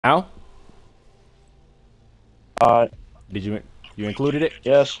Now, Uh, did you included it?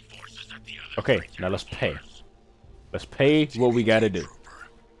 yes. Okay, now let's pay. Let's pay what we gotta do.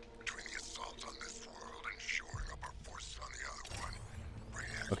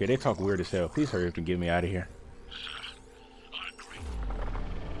 Okay, they talk weird as hell. Please hurry up and get me out of here.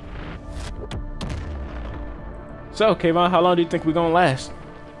 So, Kayvon, how long do you think we're gonna last?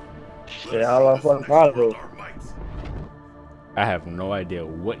 Yeah, how long fucking out of it? I have no idea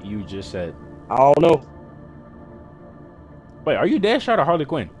what you just said. I don't know. Wait, are you Deadshot or Harley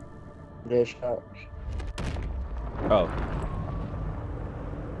Quinn? Deadshot. Oh.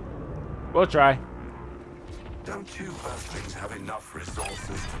 We'll try. Don't you Earthlings have enough resources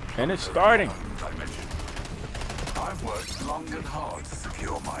to And it's starting. dimension? I've worked long and hard to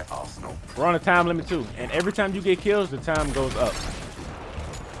secure my arsenal. We're on a time limit too. And every time you get kills, the time goes up.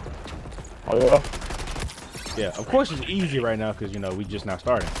 Oh yeah. Yeah, of course it's easy right now because, you know, we just now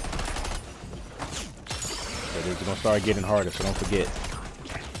starting. But it's gonna start getting harder, so don't forget.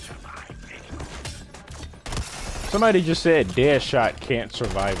 Somebody just said Deadshot can't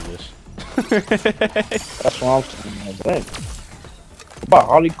survive this. That's what I'm saying. Man. What about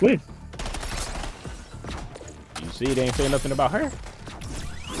Harley Quinn? You see, they ain't saying nothing about her.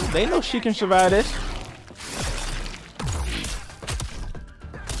 They know she can survive this.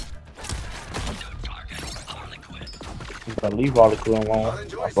 You gotta leave Harley Quinn alone.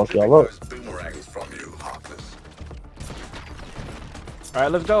 I'll fuck y'all up. Boomerangs from you, heartless. All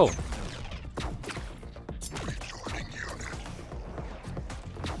right, let's go.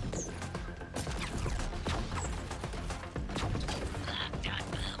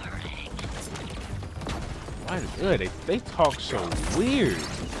 Why good? They talk so weird.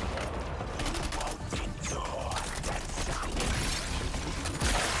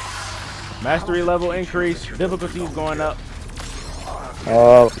 Mastery level increase, difficulties going up.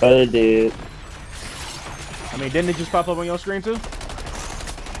 Oh, but it did. I mean, didn't it just pop up on your screen too?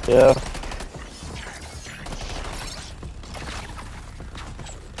 Yeah.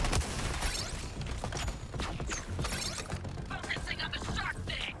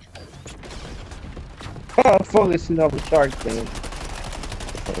 Focusing on the shark thing.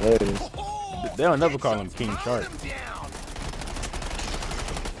 Hilarious. They'll never call him King Shark.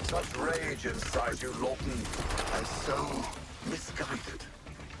 Such rage inside you, Lawton, and so misguided.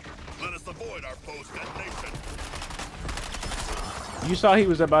 Let us avoid our post detonation. You saw he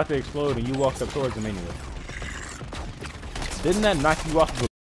was about to explode and you walked up towards him anyway. Didn't that knock you off the...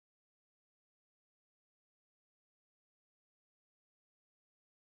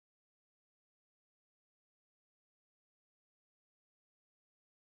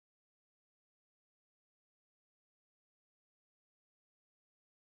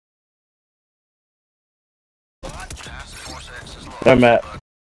 Yeah, Matt.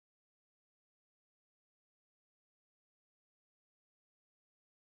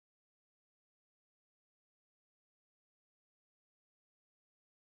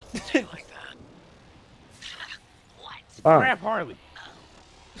 Crap, Harley.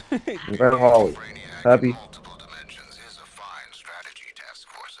 Red Harley. Happy?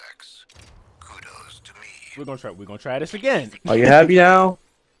 We're gonna try this again. Are you happy now?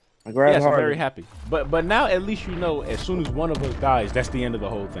 I grabbed Yes, I'm Harley. very happy. But now at least you know, as soon as one of us dies, that's the end of the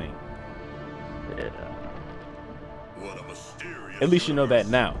whole thing. Yeah. What a mysterious At least you know that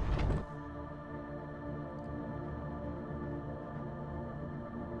now.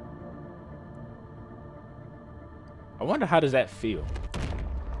 I wonder how does that feel?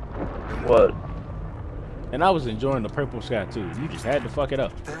 What? And I was enjoying the purple sky too. You just had to fuck it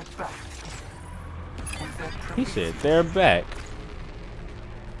up. They're back. He said they're back.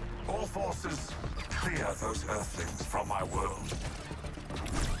 All forces, clear those Earthlings from my world.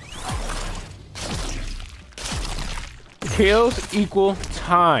 Kills equal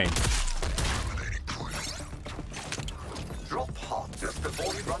time. Drop hot just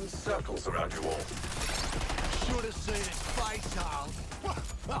before he runs circles around you all. Should have seen his face, Charles.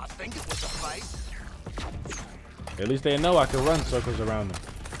 I think it was a face. At least they know I can run circles around them.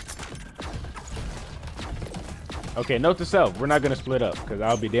 Okay, note to self, we're not gonna split up because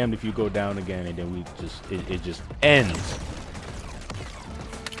I'll be damned if you go down again and then we just it just ends.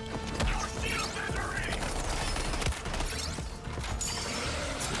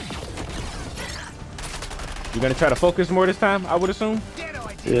 You're gonna try to focus more this time, I would assume?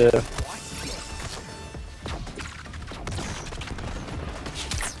 Yeah.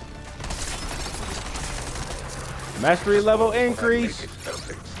 Mastery level increase.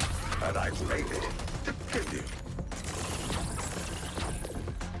 And I made it to kill you.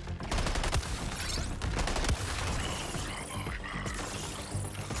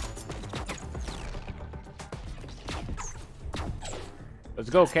 Let's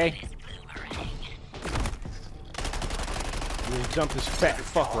go, Kay. Just jump this fat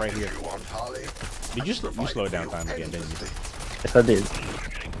fuck right here. Did you slow down time again, didn't you? Yes, I did.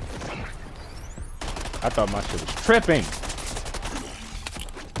 I thought my shit was tripping,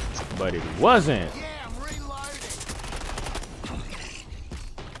 but it wasn't.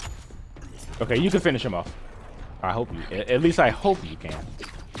 Okay, you can finish him off. I hope you. At least I hope you can.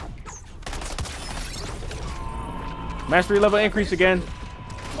 Mastery level increase again.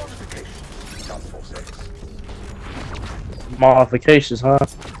 Modifications, huh?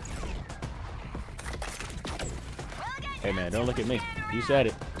 Hey man, don't look at me. You said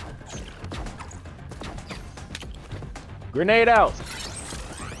it. Grenade out.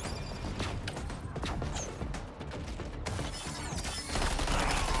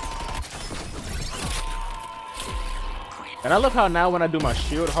 And I love how now when I do my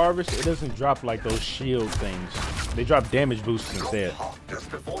shield harvest, it doesn't drop like those shield things. They drop damage boosts instead. Just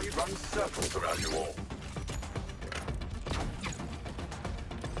before you run circles around you all.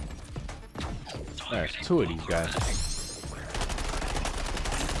 There's two of these guys.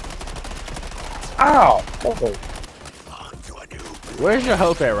 Ow! Oh. Where's your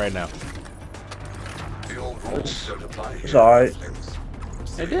health at right now? The old rules don't apply here. It's alright.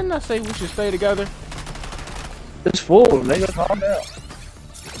 Hey, didn't I say we should stay together? It's full, nigga. Calm down.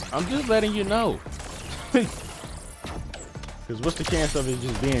 I'm just letting you know. Because what's the chance of it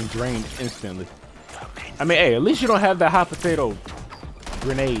just being drained instantly? I mean, hey, at least you don't have that hot potato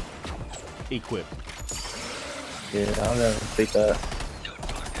grenade equipped. Yeah, I'll never take that.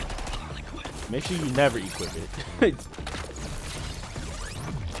 Make sure you never equip it.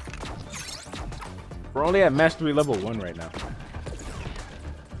 We're only at mastery level 1 right now.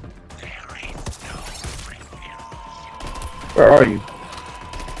 Where are you?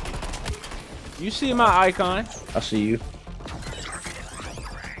 You see my icon? I see you.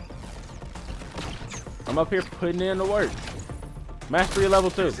 I'm up here putting in the work. Mastery level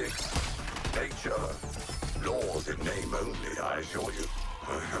 2. Nature. Laws in name only, I assure you.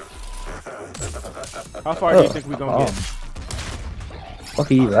 How far do you think we're gonna get?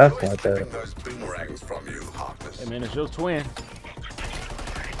 Fuck you laughing like that? Those boomerangs from you, heartless. Hey man, it's your twin.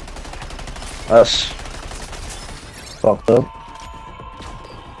 That's fucked up.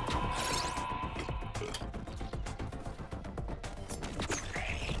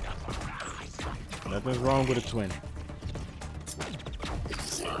 Nothing's wrong with a twin.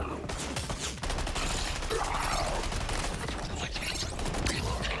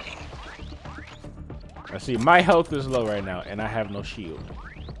 I see my health is low right now, and I have no shield.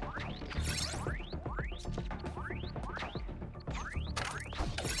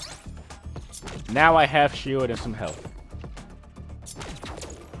 Now I have shield and some health.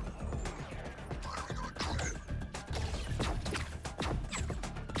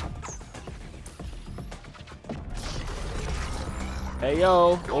 Hey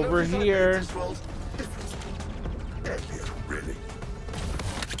yo, over here. Really?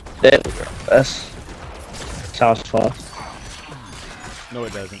 That's sounds fun. No,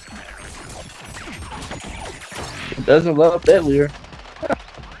 it doesn't. It doesn't love deadlier.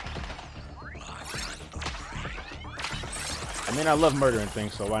 I mean, I love murdering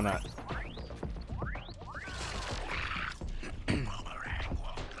things, so why not?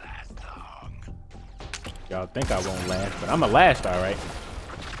 Y'all think I won't last, but I'ma last, all right.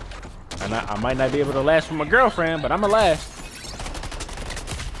 And I might not be able to last with my girlfriend, but I'ma last.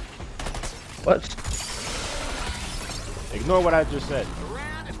 What? Ignore what I just said.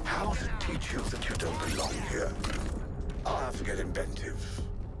 How to teach you that you don't belong here? I'll have to get inventive.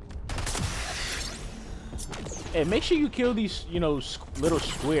 Hey, make sure you kill these, you know, little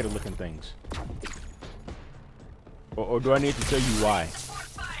square-looking things. Or do I need to tell you why?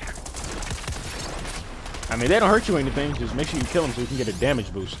 I mean, they don't hurt you or anything. Just make sure you kill them so you can get a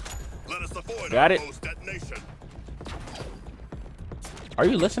damage boost. Let us avoid Got it? Are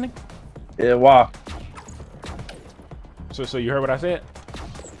you listening? Yeah, why? So you heard what I said?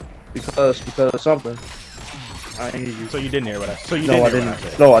 Because of something. I ain't hear you. So you didn't hear what I said? So you No, I didn't hear what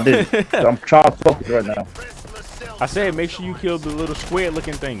didn't. No, I didn't. I'm trying to focus right now. I said make sure you kill the little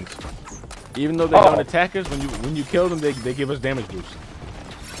square-looking things. Even though they don't attack us, when you kill them, they give us damage boost.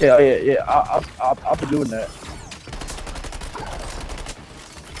 Yeah. I've been doing that.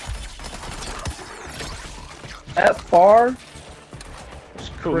 That far? It's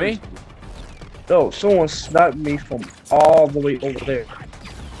Who, crazy. me? No, someone sniped me from all the way over there.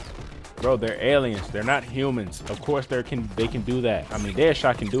 Bro, they're aliens. They're not humans. Of course, they can do that. I mean,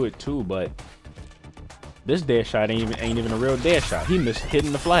 Deadshot can do it too, but this Deadshot ain't even a real Deadshot. He missed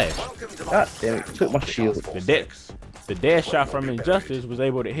hitting the flash. God damn it! Took my shield. The The Deadshot from Injustice was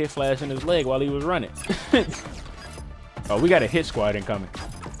able to hit Flash in his leg while he was running. Oh, we got a hit squad incoming.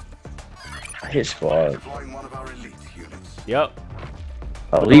 Hit squad. Deploying one of our elite units. Yep.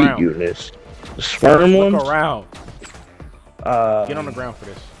 Elite around. units. The sperm ones? Look around. Get on the ground for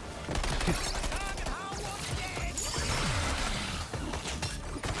this.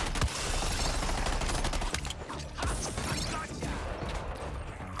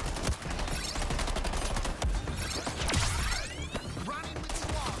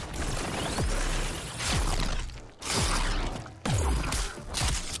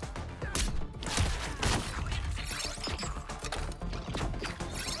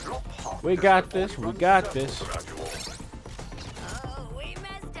 We got this. We got this. Oh, we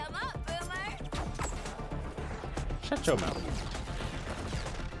messed him up, Boomer. Shut your mouth.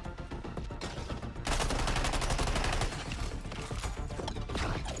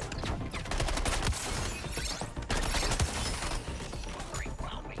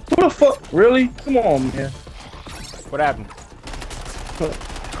 Who the fuck? Really? Come on, man. What happened?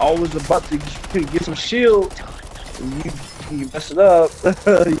 I was about to get some shield. And you messed it up.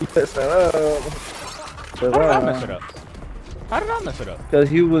 You messed it up. How did I mess it up? How did I mess it up? Because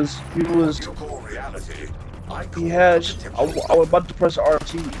he was, Your core reality. he had, I was about to press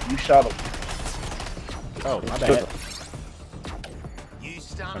RT. You shot him. Oh, my bad. You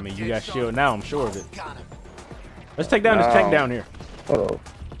stun I mean, him, you got Deadshot. shield now, I'm sure of it. Got him. Let's take down this tank down here. Hold on.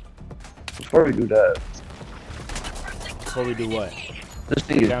 Before we do that, Before we do what? this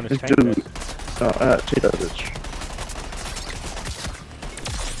thing Down is, this this tank dude, take that bitch.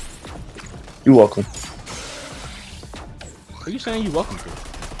 You're welcome. What are you saying you welcome to?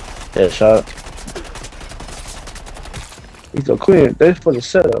 Deadshot. He's a queen. That's for the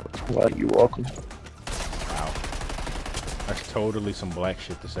setup. Like, you're welcome. Wow. That's totally some black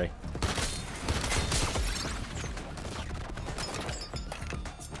shit to say.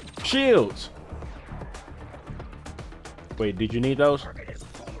 Shields! Wait, did you need those?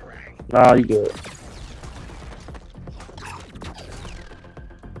 Nah, you good.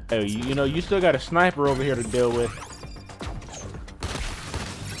 Hey, you know, you still got a sniper over here to deal with.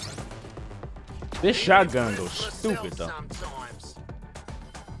 This shotgun goes stupid though. Sometimes.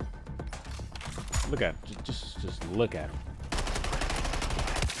 Look at him. Just look at him.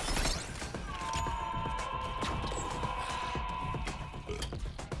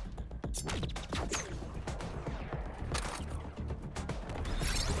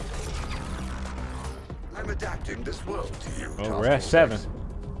 I'm adapting this world to you. Oh, Task we're at Force 7. X,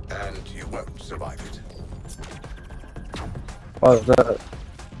 and you won't survive it. What's that?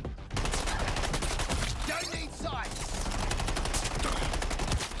 Don't need sights.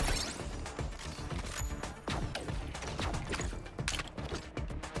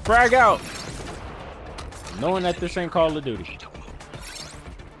 Frag out! Knowing that this ain't Call of Duty.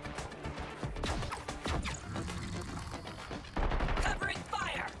 Covering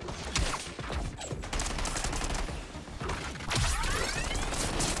fire.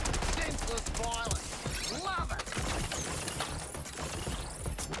 Senseless violence. Love it.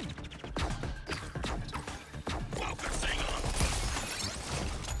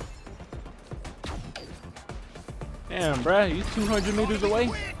 Damn, bruh, you 200 meters away?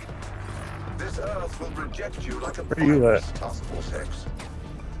 This Earth will reject you like a Where you at? virus, Task Force X.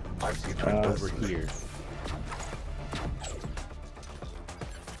 I've seen it Over personally. here.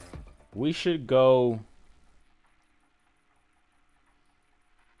 We should go...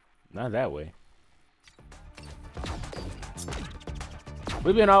 Not that way.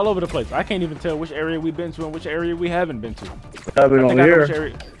 We've been all over the place. I can't even tell which area we've been to and which area we haven't been to. I've been I think over I know which here.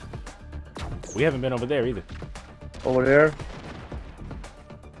 area... We haven't been over there either. Over there.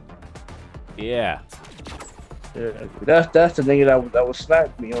 Yeah. Yeah, that's the thing that was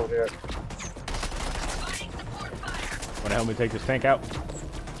sniped me over there. Wanna help me take this tank out?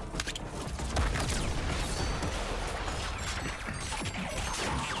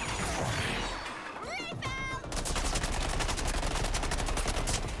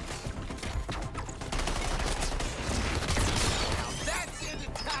 That's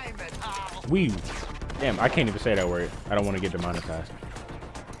entertainment, Hal. Weave. Damn, I can't even say that word. I don't want to get demonetized.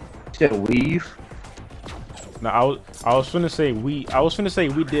 Said weave. No, I was finna say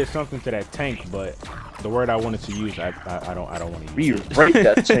we did something to that tank, but the word I wanted to use, I don't want to We use it. break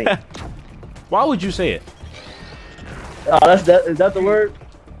that tank. Why would you say it? Oh, that's that. Is that the word?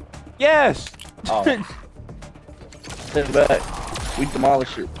 Yes. Oh. Send it back. We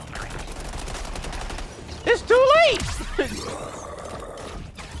demolish it. It's too late.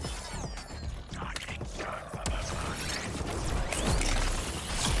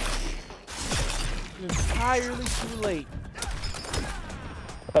 entirely too late.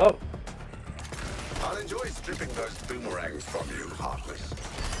 Oh, I'll enjoy stripping those boomerangs from you, Heartless.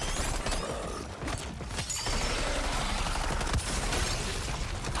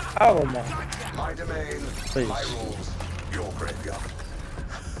 oh my. My domain, Please. my rules, your graveyard.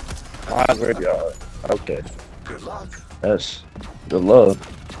 My graveyard. Okay. Good luck. That's the love.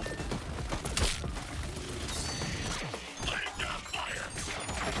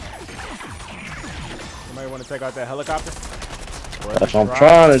 Somebody want to take out that helicopter? That's what I'm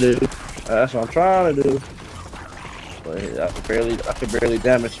trying to do. That's what I'm trying to do. But I could barely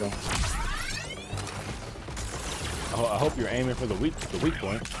damage him. I hope you're aiming for the weak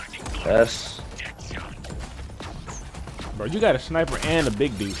point. That's Bro, you got a sniper and a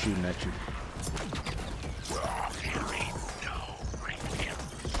big dude shooting at you.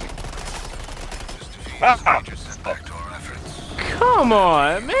 ah! Come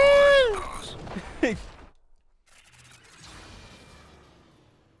on, man!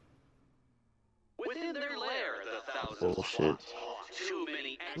 Within their lair, the thousands Bullshit. too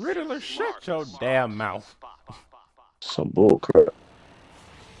many Riddler, shut your damn mouth. Some bull crap.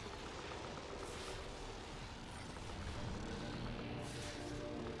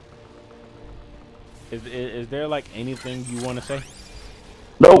 Is there like anything you want to say?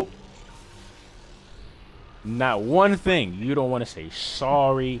 Nope. Not one thing you don't want to say.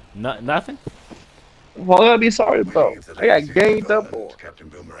 Sorry, nothing. Well, I gotta be sorry about. I got ganged up Captain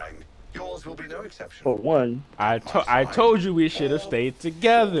Boomerang. Yours will be no exception. for one. I told you we should have stayed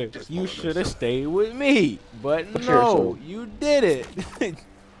together. You should have stayed with me, but no, you did it.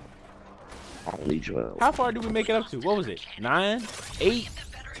 I don't need you out. How far did we make it up to? What was it? 9, 8,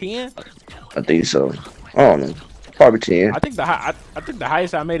 10? I think so. I don't know. Probably 10. I think the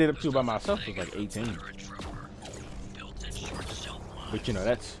highest I made it up to by myself was like 18. But you know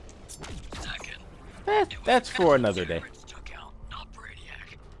that's for another day.